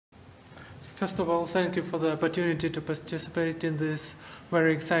First of all, thank you for the opportunity to participate in this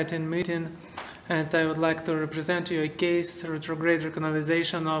very exciting meeting. And I would like to represent you a case, retrograde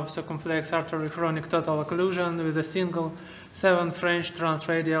recanalization of circumflex artery chronic total occlusion with a single 7 French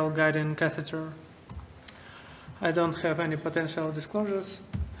transradial guiding catheter. I don't have any potential disclosures.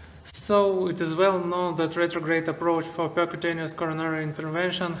 So it is well known that retrograde approach for percutaneous coronary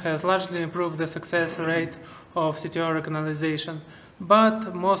intervention has largely improved the success rate of CTO recanalization.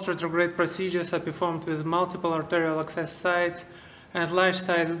 But most retrograde procedures are performed with multiple arterial access sites and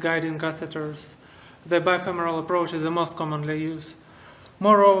large-sized guiding catheters. The bifemoral approach is the most commonly used.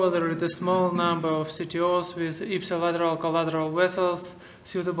 Moreover, there is a small number of CTOs with ipsilateral collateral vessels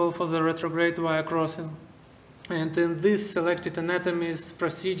suitable for the retrograde via crossing. And in these selected anatomies,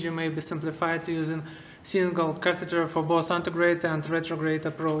 procedure may be simplified using single catheter for both antegrade and retrograde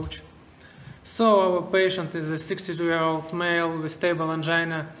approach. So our patient is a 62-year-old male with stable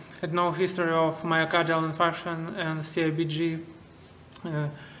angina and no history of myocardial infarction and CIBG.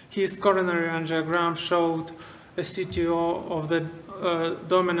 His coronary angiogram showed a CTO of the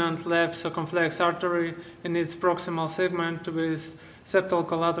dominant left circumflex artery in its proximal segment with septal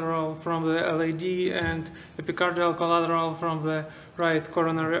collateral from the LAD and epicardial collateral from the right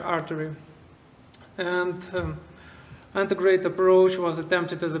coronary artery. And antegrade approach was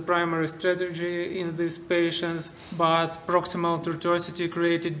attempted as a primary strategy in these patients, but proximal tortuosity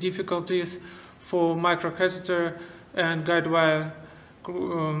created difficulties for microcatheter and guide wire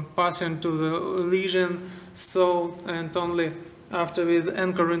passing to the lesion. So, and only after with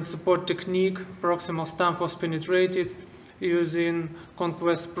anchoring support technique, proximal stump was penetrated using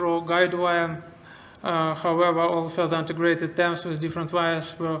Conquest Pro guide wire. However, all further antegrade attempts with different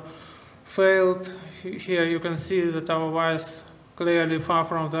wires were failed. Here you can see that our wires clearly far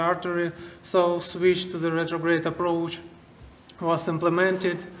from the artery, so switch to the retrograde approach was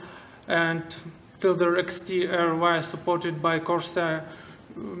implemented, and Filter XT air wire supported by Corsair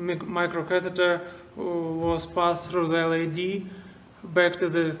microcatheter was passed through the LAD back to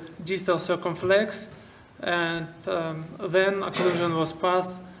the distal circumflex, and then occlusion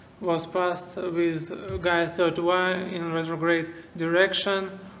was passed with guide third wire in retrograde direction.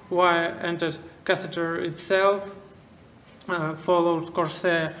 Wire entered catheter itself, followed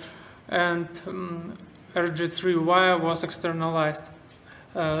Corsair, and RG3 wire was externalized.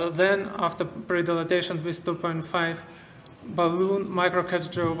 Then, after predilatation with 2.5 balloon,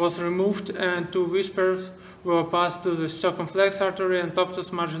 microcatheter was removed and 2 whispers were passed to the circumflex artery and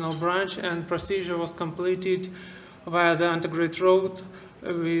obtuse marginal branch, and procedure was completed via the antegrade route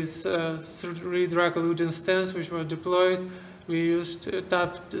with 3 drug-eluting stents which were deployed. We used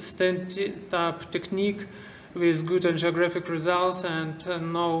tap technique with good angiographic results and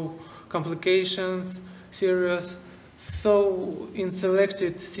no complications, serious. So, in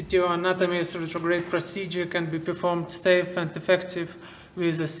selected CTO anatomies, retrograde procedure can be performed safe and effective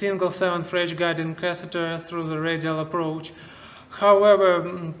with a single 7 French guiding catheter through the radial approach.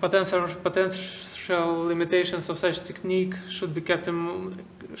 However, potential limitations of such technique should be kept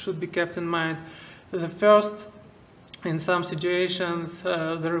in mind. The first, in some situations,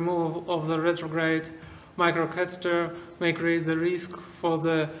 the removal of the retrograde microcatheter may create the risk for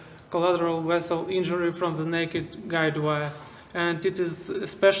the collateral vessel injury from the naked guide wire. And it is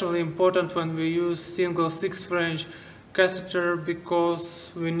especially important when we use single 6 French catheter,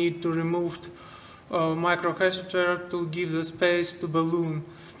 because we need to remove microcatheter to give the space to balloon.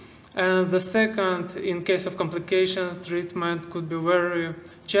 And the second, in case of complication, treatment could be very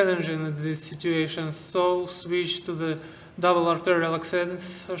challenging in these situations, so switch to the double arterial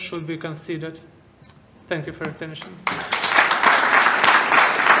access should be considered. Thank you for your attention.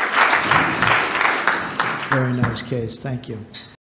 Very nice case, thank you.